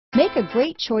Make a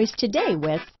great choice today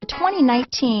with the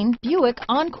 2019 Buick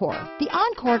Encore. The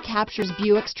Encore captures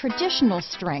Buick's traditional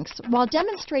strengths while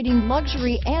demonstrating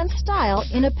luxury and style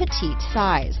in a petite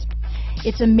size.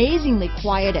 It's amazingly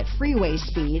quiet at freeway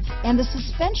speeds, and the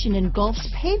suspension engulfs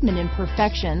pavement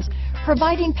imperfections,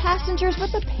 providing passengers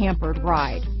with a pampered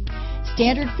ride.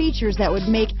 Standard features that would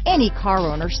make any car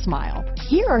owner smile.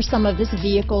 Here are some of this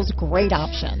vehicle's great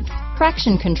options: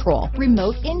 traction control,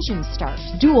 remote engine start,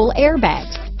 dual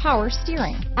airbags, power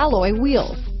steering, alloy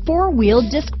wheels, four-wheel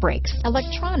disc brakes,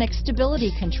 electronic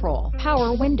stability control,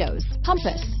 power windows,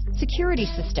 compass, security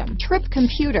system, trip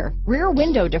computer, rear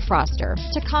window defroster,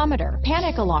 tachometer,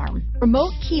 panic alarm,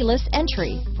 remote keyless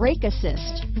entry, brake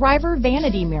assist, driver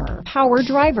vanity mirror, power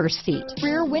driver's seat,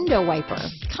 rear window wiper.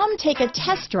 Come take a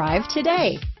test drive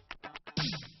today.